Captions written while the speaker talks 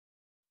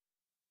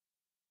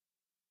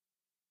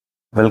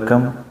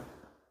Welcome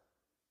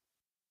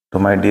to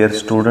my dear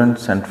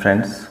students and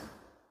friends.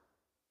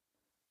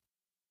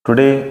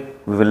 Today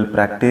we will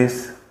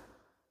practice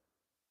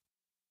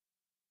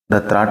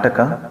the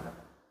Trataka,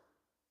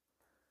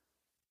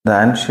 the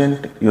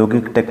ancient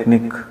yogic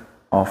technique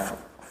of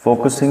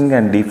focusing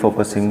and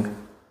defocusing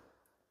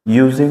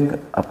using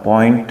a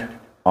point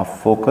of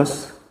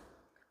focus.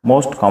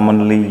 Most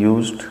commonly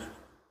used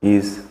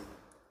is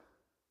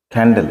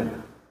candle.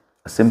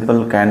 A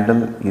simple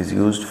candle is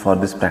used for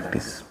this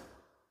practice.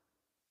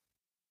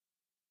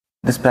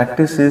 This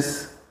practice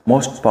is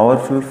most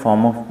powerful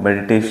form of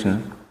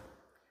meditation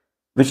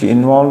which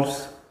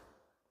involves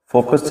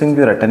focusing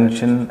your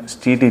attention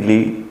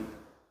steadily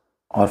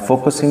or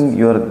focusing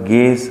your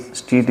gaze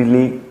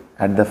steadily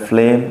at the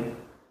flame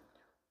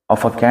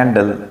of a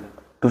candle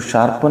to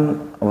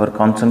sharpen our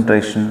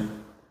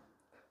concentration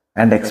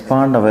and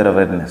expand our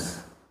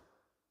awareness.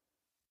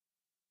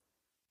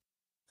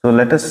 So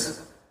let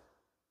us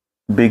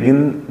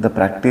begin the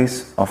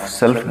practice of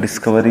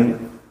self-discovery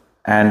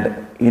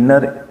and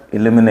inner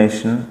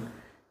illumination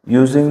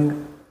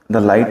using the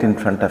light in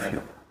front of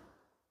you.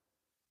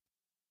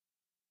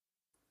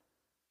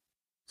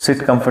 Sit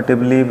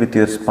comfortably with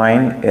your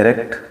spine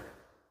erect.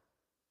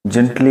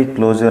 Gently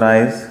close your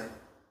eyes.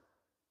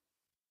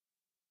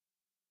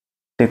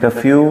 Take a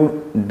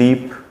few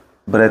deep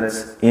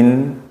breaths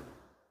in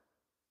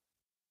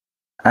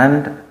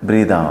and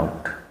breathe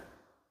out.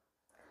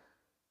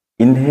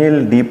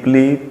 Inhale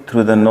deeply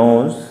through the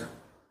nose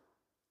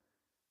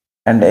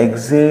and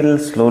exhale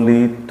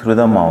slowly through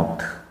the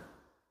mouth.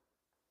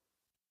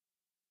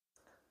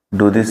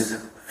 Do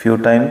this few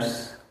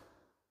times.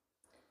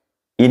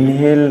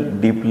 Inhale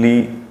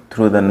deeply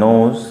through the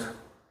nose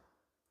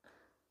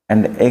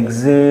and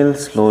exhale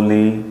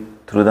slowly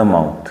through the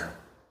mouth.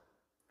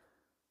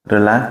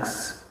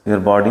 Relax your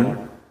body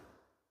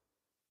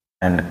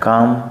and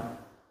calm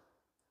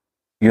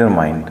your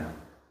mind.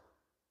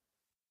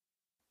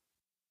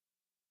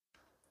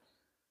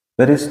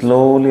 Very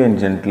slowly and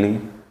gently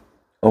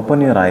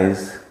open your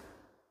eyes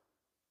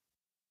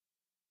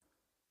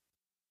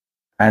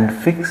and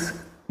fix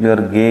your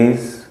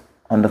gaze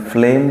on the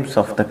flames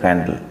of the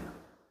candle.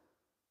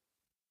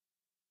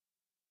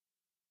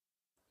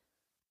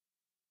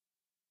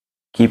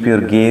 Keep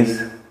your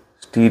gaze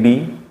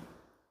steady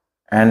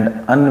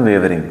and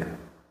unwavering,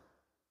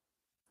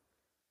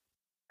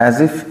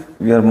 as if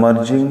you are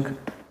merging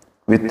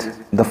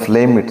with the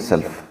flame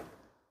itself.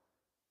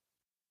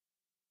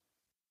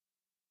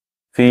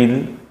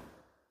 Feel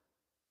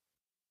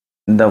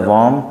the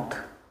warmth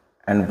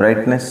and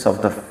brightness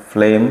of the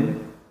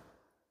flame.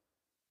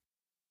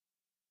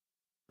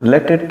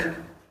 Let it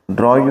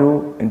draw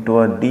you into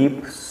a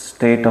deep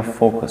state of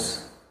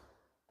focus.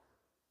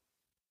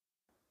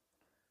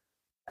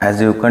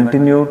 As you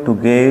continue to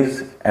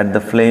gaze at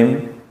the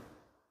flame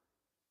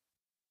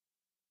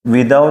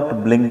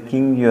without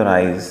blinking your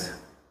eyes,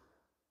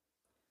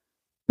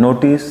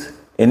 notice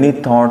any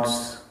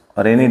thoughts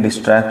or any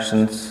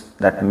distractions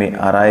that may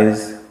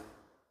arise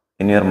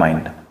in your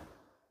mind.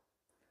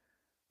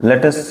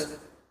 Let us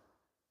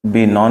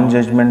be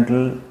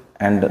non-judgmental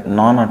and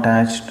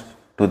non-attached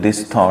to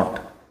this thought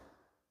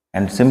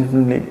and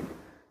simply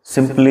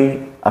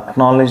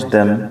acknowledge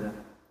them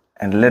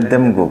and let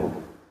them go.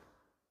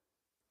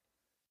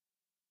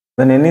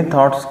 When any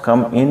thoughts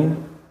come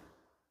in,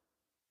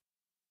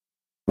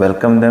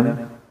 welcome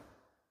them,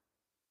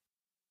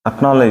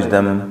 acknowledge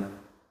them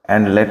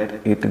and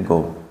let it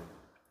go.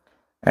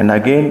 And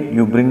again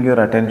you bring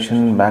your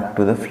attention back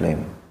to the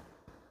flame.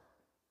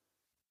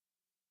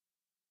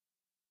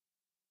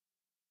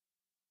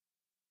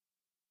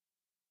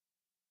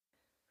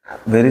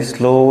 Very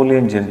slowly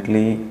and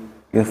gently,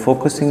 you are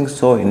focusing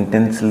so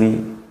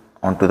intensely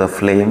onto the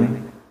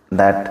flame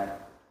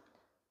that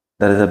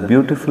there is a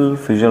beautiful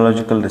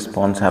physiological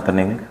response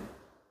happening.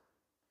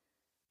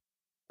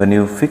 When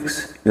you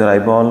fix your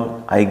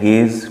eye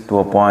gaze to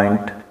a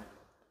point,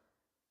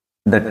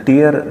 the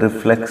tear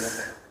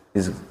reflex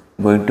is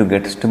going to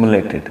get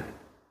stimulated.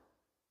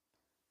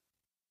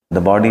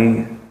 The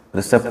body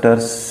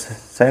receptors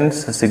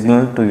sends a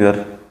signal to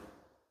your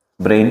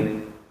brain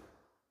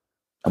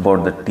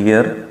about the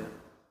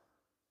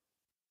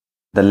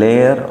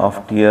layer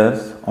of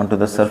tears onto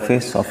the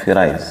surface of your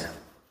eyes.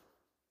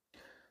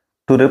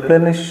 To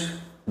replenish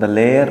the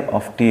layer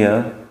of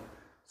tear,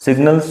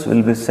 signals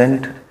will be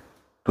sent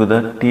to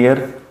the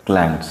tear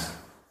glands.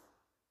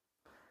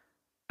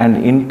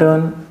 And in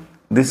turn,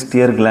 these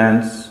tear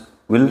glands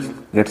will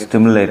get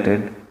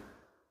stimulated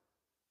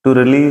to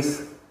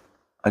release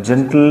a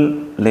gentle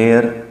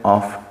layer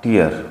of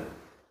tear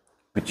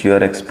which you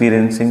are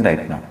experiencing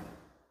right now.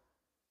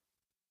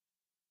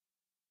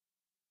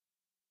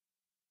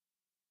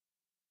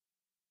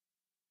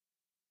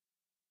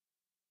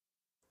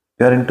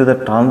 You are into the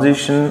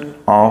transition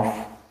of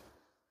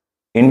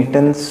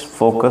intense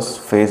focus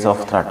phase of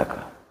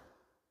Trataka.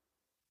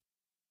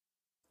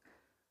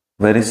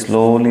 Very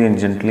slowly and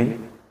gently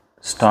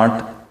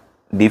start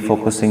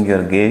defocusing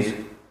your gaze,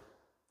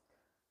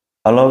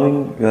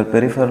 allowing your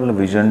peripheral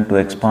vision to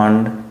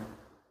expand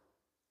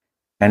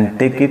and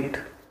take it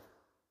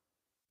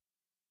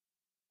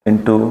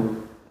into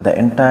the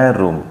entire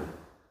room.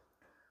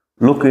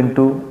 Look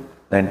into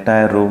the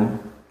entire room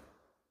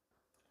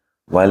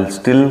while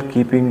still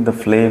keeping the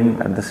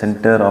flame at the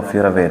center of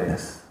your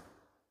awareness.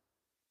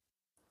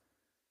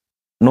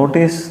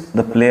 Notice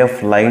the play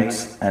of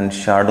lights and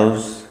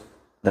shadows,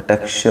 the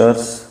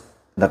textures,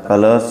 the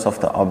colors of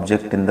the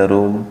object in the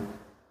room,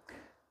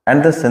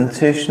 and the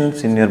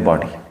sensations in your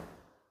body.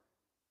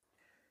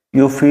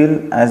 You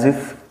feel as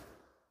if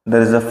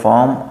there is a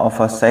form of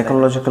a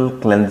psychological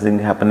cleansing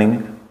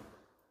happening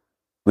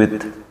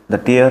with the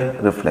tear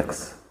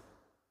reflex.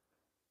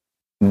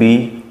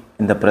 Be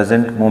in the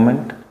present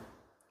moment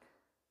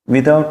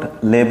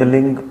without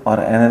labeling or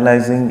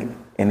analyzing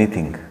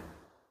anything.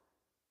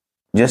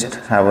 Just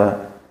have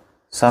a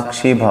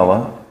Sakshi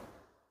Bhava,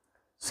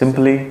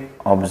 simply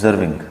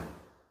observing.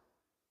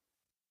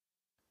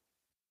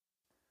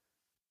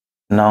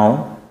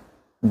 Now,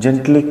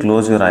 gently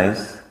close your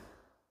eyes.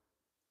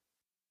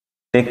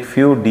 Take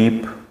few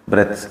deep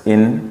breaths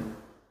in.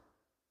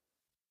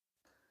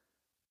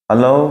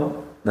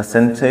 Allow the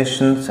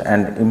sensations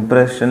and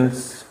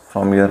impressions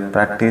from your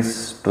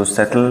practice to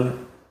settle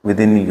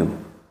within you.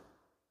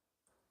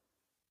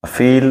 A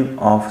feel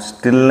of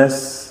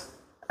stillness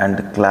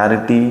and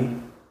clarity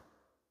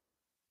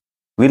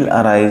will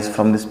arise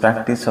from this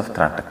practice of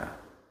Trataka.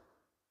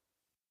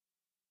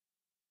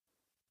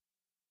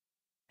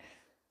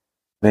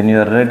 When you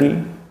are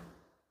ready,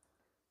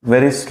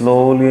 very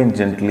slowly and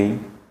gently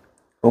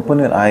open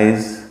your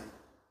eyes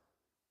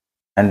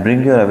and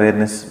bring your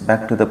awareness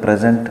back to the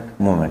present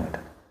moment.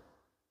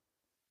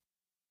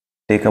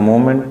 Take a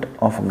moment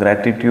of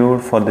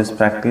gratitude for this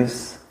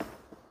practice,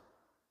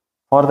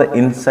 for the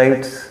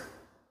insights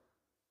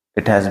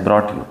it has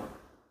brought you.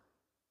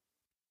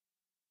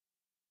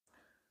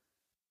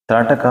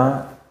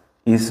 Trataka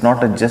is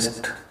not a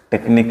just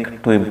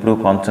technique to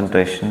improve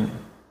concentration,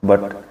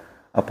 but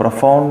a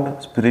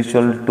profound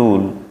spiritual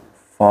tool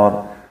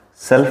for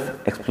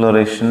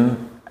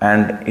self-exploration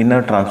and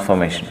inner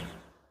transformation.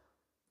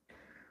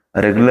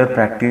 A regular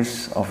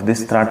practice of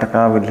this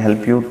Trataka will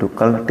help you to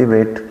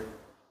cultivate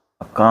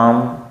a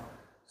calm,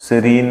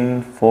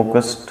 serene,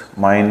 focused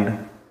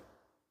mind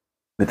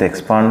with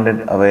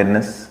expanded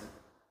awareness,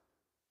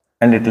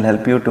 and it will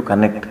help you to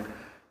connect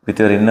with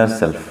your inner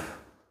self.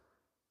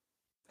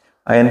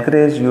 I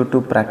encourage you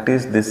to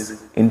practice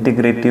this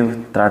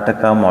integrative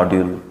Trataka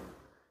module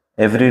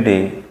every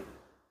day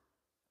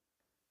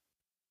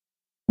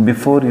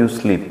before you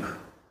sleep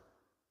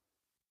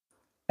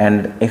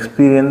and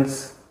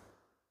experience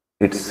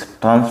its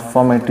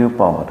transformative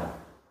power.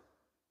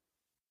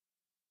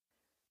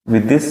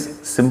 With this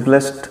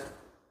simplest,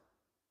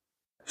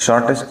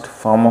 shortest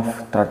form of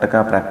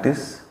Trataka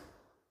practice,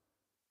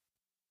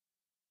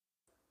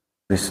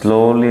 we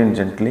slowly and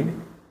gently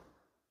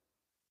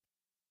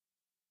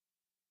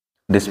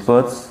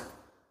disperse,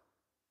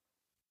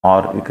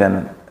 or you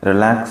can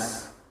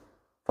relax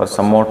for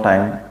some more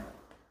time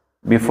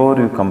before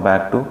you come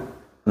back to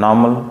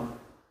normal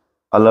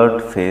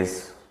alert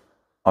phase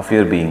of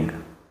your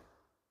being.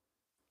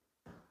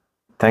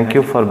 Thank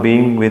you for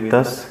being with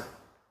us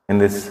in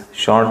this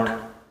short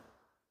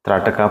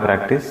Trataka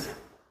practice.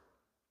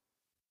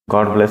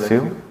 God bless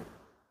you.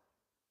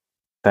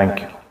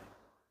 Thank you.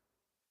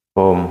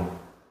 Om.